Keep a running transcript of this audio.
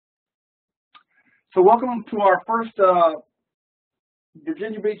So welcome to our first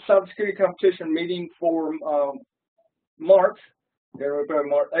Virginia Beach Cybersecurity Competition meeting for March.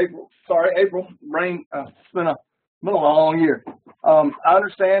 April. Sorry, April. Rain. It's been a long year. I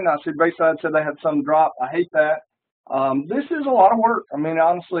understand. I see Bayside said they had some drop. I hate that. This is a lot of work. I mean,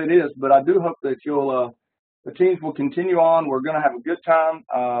 honestly, it is. But I do hope that the teams will continue on. We're going to have a good time.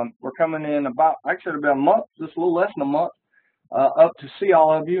 We're coming in about a month, just a little less than a month, up to see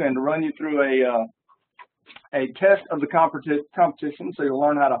all of you and to run you through a test of the competition, so you'll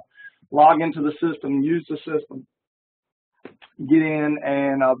learn how to log into the system, use the system, get in,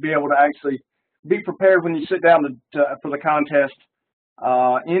 and be able to actually be prepared when you sit down for the contest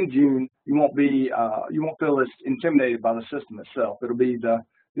in June. You won't feel as intimidated by the system itself. It'll be the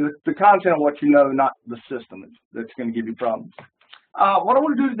content of what you know, not the system, that's going to give you problems. What I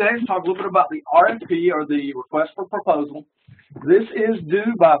want to do today is talk a little bit about the RFP, or the request for proposal. This is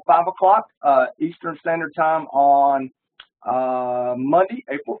due by 5 o'clock Eastern Standard Time on Monday,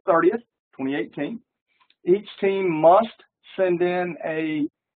 April 30th, 2018. Each team must send in a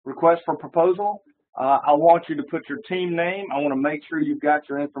request for proposal. I want you to put your team name. I want to make sure you've got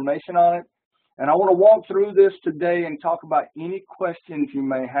your information on it. And I want to walk through this today and talk about any questions you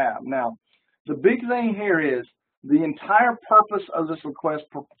may have. Now, the big thing here is the entire purpose of this request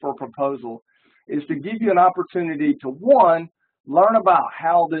for proposal is to give you an opportunity to, one, learn about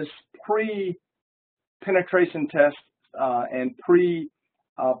how this pre-penetration test and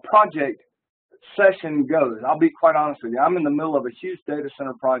pre-project session goes. I'll be quite honest with you. I'm in the middle of a huge data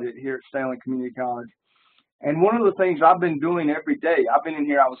center project here at Stanley Community College. And one of the things I've been doing every day, I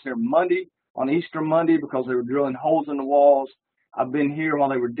was here Monday, on Easter Monday, because they were drilling holes in the walls. I've been here while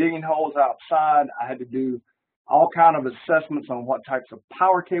they were digging holes outside. I had to do all kind of assessments on what types of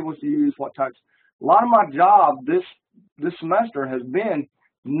power cables to use, a lot of my job this semester has been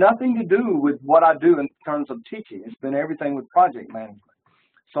nothing to do with what I do in terms of teaching. It's been everything with project management.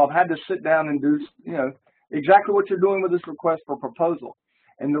 So I've had to sit down and do, exactly what you're doing with this request for proposal.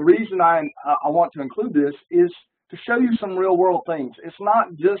 And the reason I want to include this is to show you some real world things. It's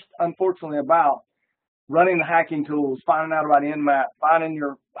not just, unfortunately, about running the hacking tools, finding out about Nmap, finding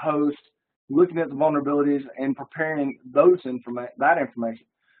your host, looking at the vulnerabilities, and preparing that information.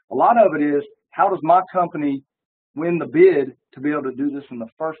 A lot of it is, how does my company win the bid to be able to do this in the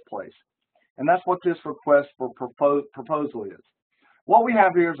first place? And that's what this request for proposal is. What we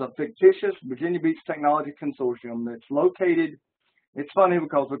have here is a fictitious Virginia Beach Technology Consortium that's located, it's funny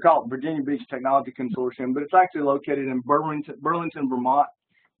because we call it Virginia Beach Technology Consortium, but it's actually located in Burlington, Vermont,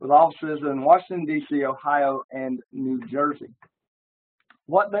 with offices in Washington, D.C., Ohio, and New Jersey.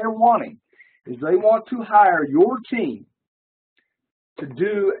 What they're wanting is they want to hire your team to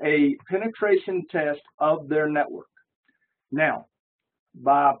do a penetration test of their network. Now,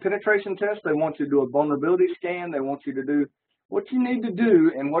 by penetration test, they want you to do a vulnerability scan. They want you to do what you need to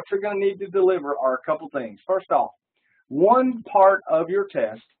do, and what you're going to need to deliver are a couple things. First off, one part of your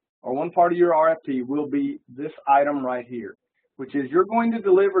test, or one part of your RFP, will be this item right here, which is you're going to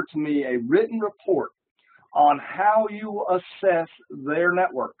deliver to me a written report on how you assess their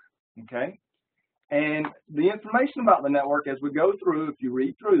network, okay? And the information about the network, as we go through, if you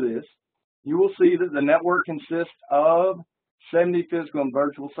read through this, you will see that the network consists of 70 physical and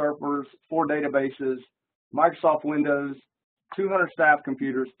virtual servers, 4 databases, Microsoft Windows, 200 staff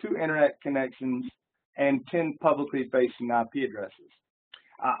computers, 2 internet connections, and 10 publicly facing IP addresses.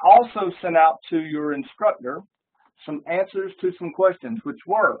 I also sent out to your instructor some answers to some questions, which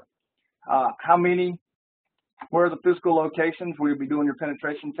were, where are the physical locations where you'll be doing your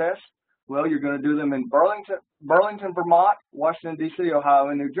penetration test? Well, you're going to do them in Burlington, Vermont, Washington, D.C., Ohio,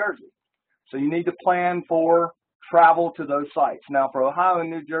 and New Jersey. So you need to plan for travel to those sites. Now, for Ohio and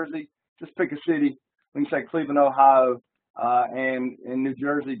New Jersey, just pick a city. We can say Cleveland, Ohio, and in New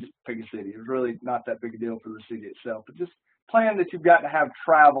Jersey, just pick a city. It's really not that big a deal for the city itself. But just plan that you've got to have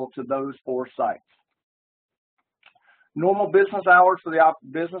travel to those 4 sites. Normal business hours for the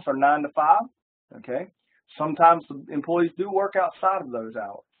business are 9 to 5. Okay. Sometimes the employees do work outside of those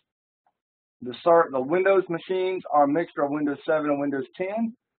hours. The Windows machines are a mixture of Windows 7 and Windows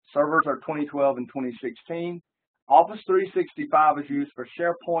 10. Servers are 2012 and 2016. Office 365 is used for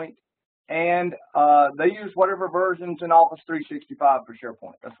SharePoint, and they use whatever versions in Office 365 for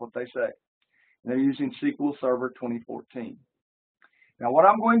SharePoint. That's what they say. And they're using SQL Server 2014. Now, what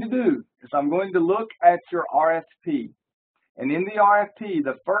I'm going to do is I'm going to look at your RFP. And in the RFP,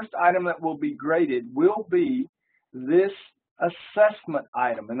 the first item that will be graded will be this assessment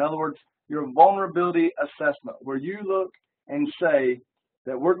item. In other words, your vulnerability assessment, where you look and say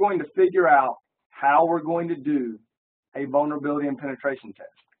that we're going to figure out how we're going to do a vulnerability and penetration test.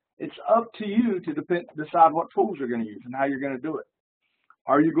 it's up to you to decide what tools you're going to use and how you're going to do it.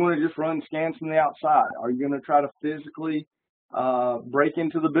 Are you going to just run scans from the outside? Are you going to try to physically break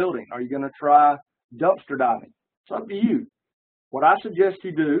into the building? Are you going to try dumpster diving? It's up to you. What I suggest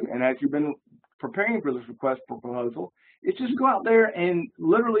you do, and as you've been preparing for this request for proposal, is just go out there and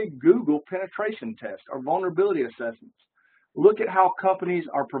literally Google penetration tests or vulnerability assessments. Look at how companies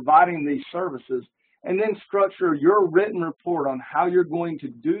are providing these services, and then structure your written report on how you're going to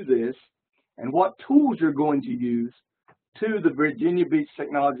do this and what tools you're going to use to the Virginia Beach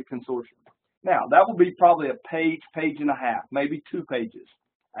Technology Consortium. Now, that will be probably a page, page and a half, maybe 2 pages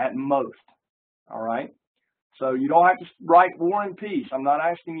at most, all right? So you don't have to write War and Peace. I'm not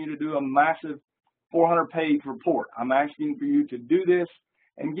asking you to do a massive 400-page report. I'm asking for you to do this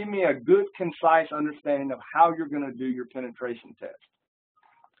and give me a good, concise understanding of how you're going to do your penetration test.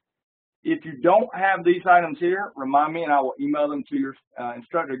 If you don't have these items here, remind me and I will email them to your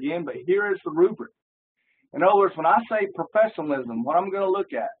instructor again, but here is the rubric. In other words, when I say professionalism, what I'm going to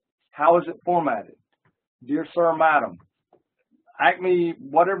look at, how is it formatted? Dear Sir, Madam, Acme,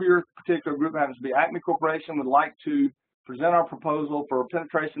 whatever your particular group happens to be, Acme Corporation would like to present our proposal for a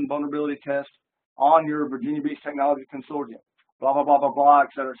penetration vulnerability test on your Virginia Beach Technology Consortium, blah, blah, blah, blah, blah, et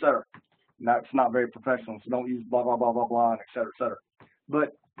cetera, et cetera. And that's not very professional, so don't use blah, blah, blah, blah, blah, et cetera, et cetera.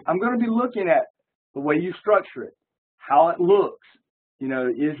 But I'm going to be looking at the way you structure it, how it looks. You know,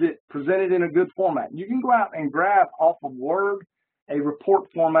 is it presented in a good format? You can go out and grab off of Word a report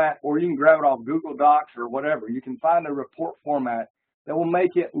format, or you can grab it off Google Docs or whatever. You can find a report format that will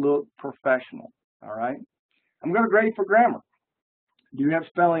make it look professional, all right? I'm going to grade for grammar. Do you have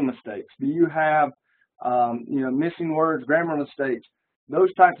spelling mistakes? Do you have, missing words, grammar mistakes,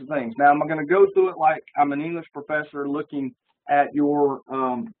 those types of things? Now, am I going to go through it like I'm an English professor looking at your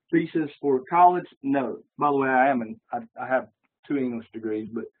thesis for college? No. By the way, I am, and I have 2 English degrees,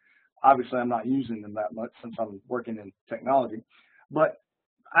 but obviously I'm not using them that much since I'm working in technology. But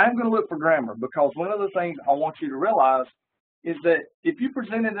I'm going to look for grammar, because one of the things I want you to realize is that if you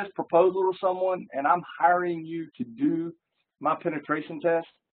presented this proposal to someone and I'm hiring you to do my penetration test,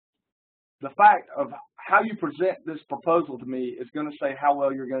 the fact of how you present this proposal to me is going to say how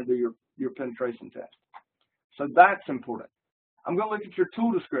well you're going to do your penetration test. So that's important. I'm going to look at your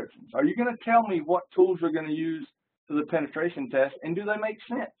tool descriptions. Are you going to tell me what tools you're going to use for the penetration test, and do they make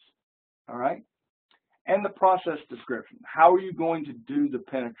sense? All right. And the process description. How are you going to do the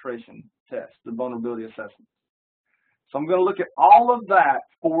penetration test, the vulnerability assessment? So I'm going to look at all of that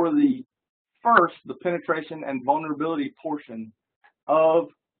for the penetration and vulnerability portion of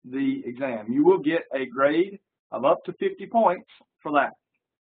the exam. You will get a grade of up to 50 points for that.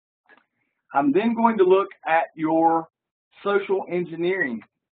 I'm then going to look at your social engineering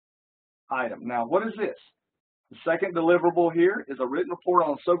item. Now, what is this? The second deliverable here is a written report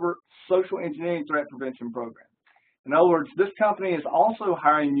on social engineering threat prevention program. In other words, this company is also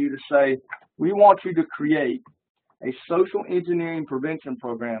hiring you to say, we want you to create a social engineering prevention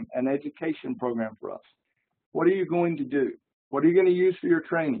program, an education program for us. What are you going to do? What are you going to use for your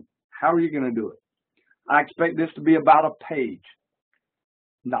training? How are you going to do it? I expect this to be about a page,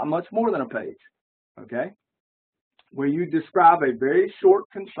 not much more than a page, okay? Where you describe a very short,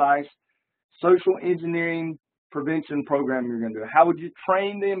 concise social engineering prevention program you're going to do. How would you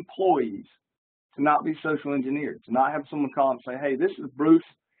train the employees to not be social engineered, to not have someone call and say, hey, this is Bruce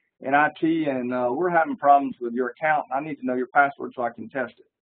in IT, and we're having problems with your account. I need to know your password so I can test it.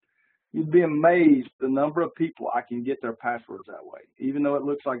 You'd be amazed the number of people I can get their passwords that way, even though it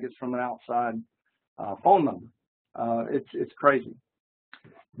looks like it's from an outside phone number. It's crazy.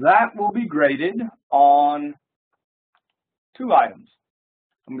 That will be graded on 2 items.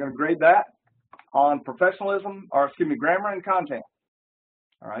 I'm going to grade that on professionalism, or excuse me, grammar and content.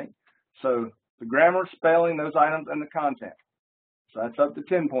 All right. So the grammar, spelling, those items, and the content. So that's up to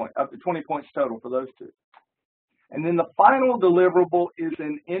 10 points, up to 20 points total for those 2. And then the final deliverable is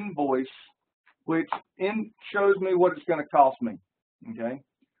an invoice, which shows me what it's going to cost me. Okay.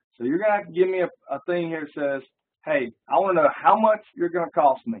 So you're going to have to give me a thing here that says, hey, I want to know how much you're going to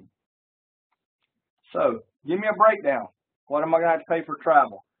cost me. So give me a breakdown. What am I going to have to pay for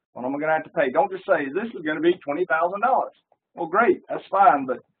travel? What am I going to have to pay? Don't just say, this is going to be $20,000. Well, great, that's fine,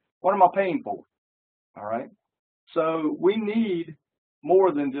 but what am I paying for? All right. So we need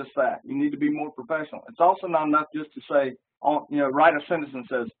more than just that. You need to be more professional. It's also not enough just to say, write a sentence that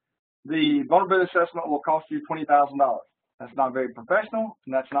says, the vulnerability assessment will cost you $20,000. That's not very professional,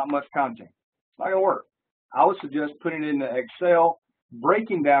 and that's not much content. It's not going to work. I would suggest putting it into Excel,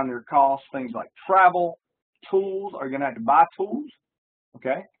 breaking down your costs, things like travel, tools. Are you going to have to buy tools?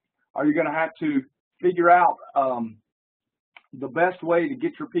 Okay. Are you going to have to figure out the best way to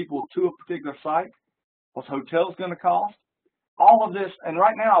get your people to a particular site, what's hotels going to cost, all of this. And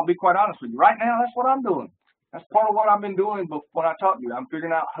right now, I'll be quite honest with you, right now, that's what I'm doing. That's part of what I've been doing when I talk to you. I'm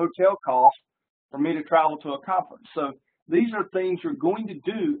figuring out hotel costs for me to travel to a conference. So these are things you're going to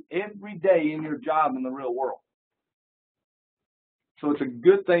do every day in your job in the real world. So it's a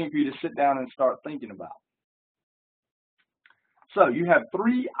good thing for you to sit down and start thinking about. So you have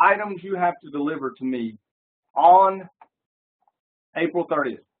 3 items you have to deliver to me on April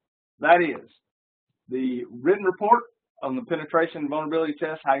 30th. That is the written report on the penetration and vulnerability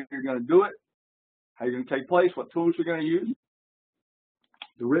test, how you're going to do it, how you're going to take place, what tools you're going to use,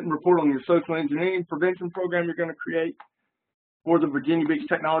 the written report on your social engineering prevention program you're going to create for the Virginia Beach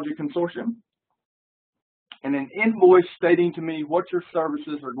Technology Consortium, and an invoice stating to me what your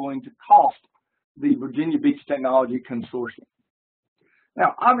services are going to cost the Virginia Beach Technology Consortium.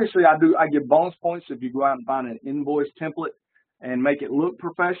 Now, obviously, I give bonus points if you go out and find an invoice template and make it look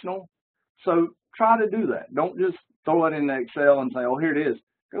professional. So try to do that. Don't just throw it in Excel and say, oh, here it is.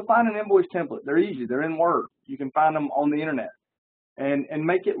 Go find an invoice template. They're easy. They're in Word. You can find them on the internet. And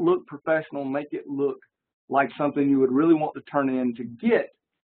make it look professional. Make it look like something you would really want to turn in to get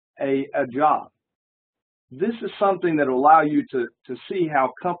a job. This is something that will allow you to see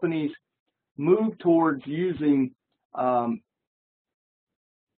how companies move towards using how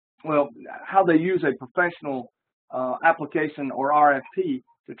they use a professional application or RFP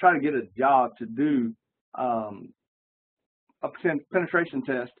to try to get a job to do a penetration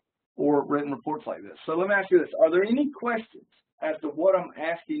test or written reports like this. So let me ask you this. Are there any questions as to what I'm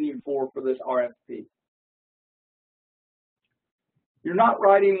asking you for this RFP? You're not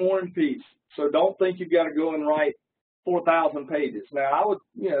writing War and Peace, so don't think you've got to go and write 4,000 pages. Now, I would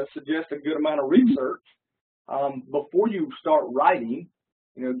suggest a good amount of research before you start writing.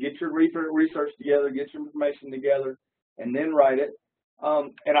 Get your research together, get your information together, and then write it.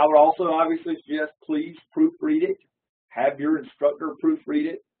 And I would also obviously suggest please proofread it. Have your instructor proofread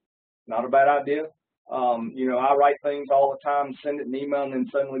it. Not a bad idea. I write things all the time, send it in email, and then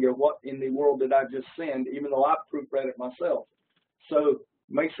suddenly go, what in the world did I just send, even though I proofread it myself. So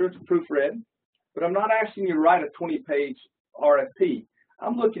make sure it's proofread. But I'm not asking you to write a 20-page RFP.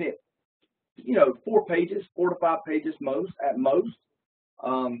 I'm looking at, 4 pages, 4 to 5 pages at most.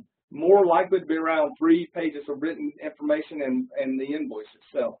 More likely to be around 3 pages of written information and the invoice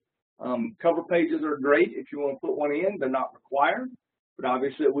itself. Cover pages are great if you want to put one in. They're not required, but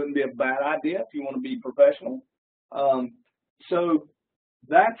obviously it wouldn't be a bad idea if you want to be professional. So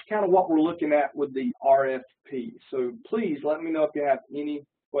that's kind of what we're looking at with the RFP. So please let me know if you have any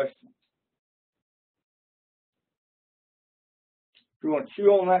questions. If you want to chew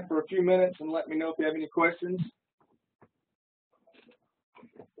on that for a few minutes and let me know if you have any questions.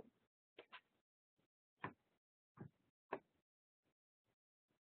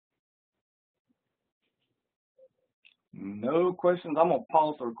 No questions. I'm going to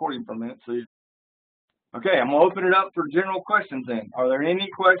pause the recording for a minute. Okay, I'm going to open it up for general questions then. Are there any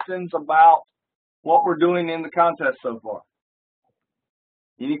questions about what we're doing in the contest so far?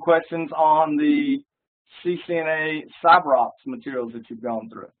 Any questions on the CCNA CyberOps materials that you've gone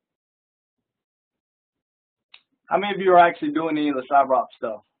through? How many of you are actually doing any of the CyberOps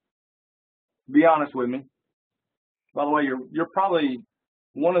stuff? Be honest with me. By the way, you're probably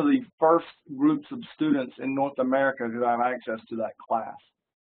one of the first groups of students in North America who have access to that class.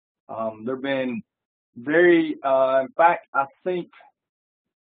 There have been in fact, I think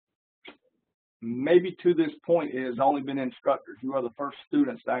maybe to this point it has only been instructors. You are the first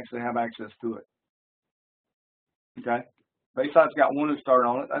students to actually have access to it. Okay? Bayside's got one who started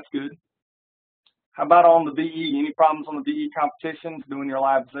on it. That's good. How about on the VE? Any problems on the VE competitions, doing your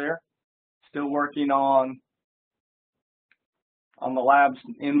labs there? Still working on the labs,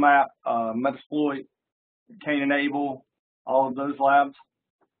 Nmap, Metasploit, Cain and Abel, all of those labs?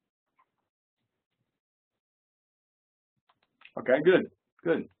 Okay, good,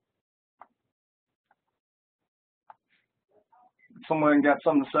 good. Someone got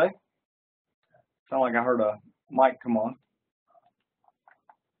something to say? Sound like I heard a mic come on.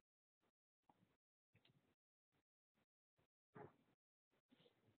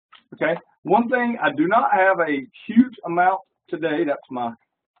 Okay, one thing, I do not have a huge amount today. That's my,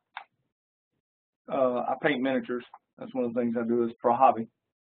 I paint miniatures. That's one of the things I do is for a hobby.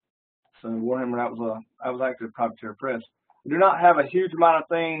 So Warhammer, that was actually a Privateer Press. I do not have a huge amount of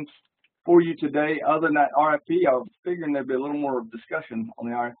things for you today other than that RFP. I was figuring there'd be a little more discussion on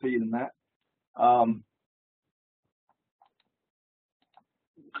the RFP than that. But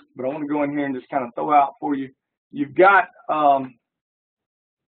I want to go in here and just kind of throw out for you. You've got,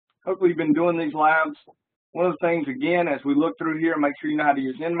 hopefully you've been doing these labs. One of the things, again, as we look through here, make sure you know how to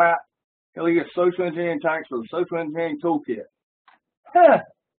use Nmap. Here you get social engineering tags for the social engineering toolkit. I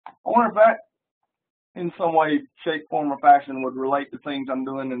wonder if that, in some way, shape, form, or fashion, would relate to things I'm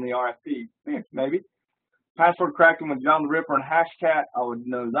doing in the RFP. Yeah, maybe. Password cracking with John the Ripper and Hashcat, I would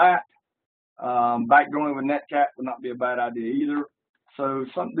know that. Backdooring with Netcat would not be a bad idea either. So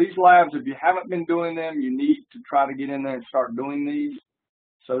these labs, if you haven't been doing them, you need to try to get in there and start doing these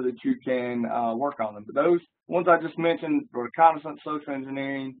so that you can work on them. But those ones I just mentioned, reconnaissance, social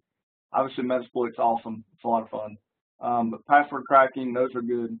engineering, obviously Metasploit's awesome. It's a lot of fun. But password cracking, those are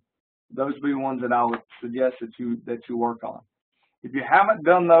good. Those would be ones that I would suggest that you work on. If you haven't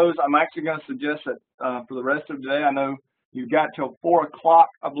done those, I'm actually going to suggest that for the rest of the day. I know you've got till 4 o'clock,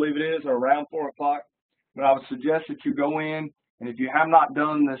 I believe it is, or around 4 o'clock. But I would suggest that you go in, and if you have not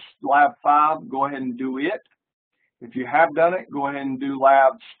done this Lab 5, go ahead and do it. If you have done it, go ahead and do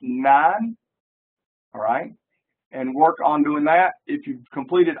Lab 9, all right, and work on doing that. If you've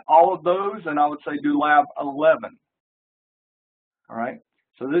completed all of those, then I would say do Lab 11, all right.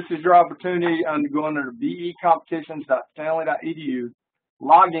 So this is your opportunity to go under becompetitions.stanley.edu,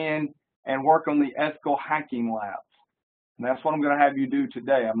 log in, and work on the ethical hacking labs. And that's what I'm going to have you do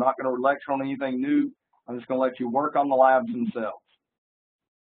today. I'm not going to lecture on anything new. I'm just going to let you work on the labs themselves.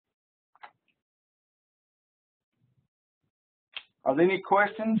 Are there any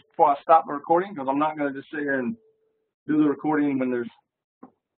questions before I stop the recording? Because I'm not going to just sit here and do the recording when there's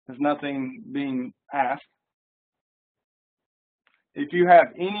nothing being asked. If you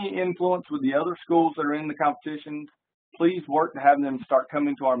have any influence with the other schools that are in the competition, please work to have them start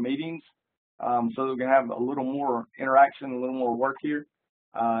coming to our meetings so that we can have a little more interaction, a little more work here.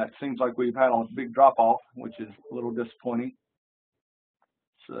 It seems like we've had a big drop-off, which is a little disappointing.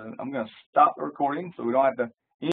 So I'm going to stop the recording so we don't have to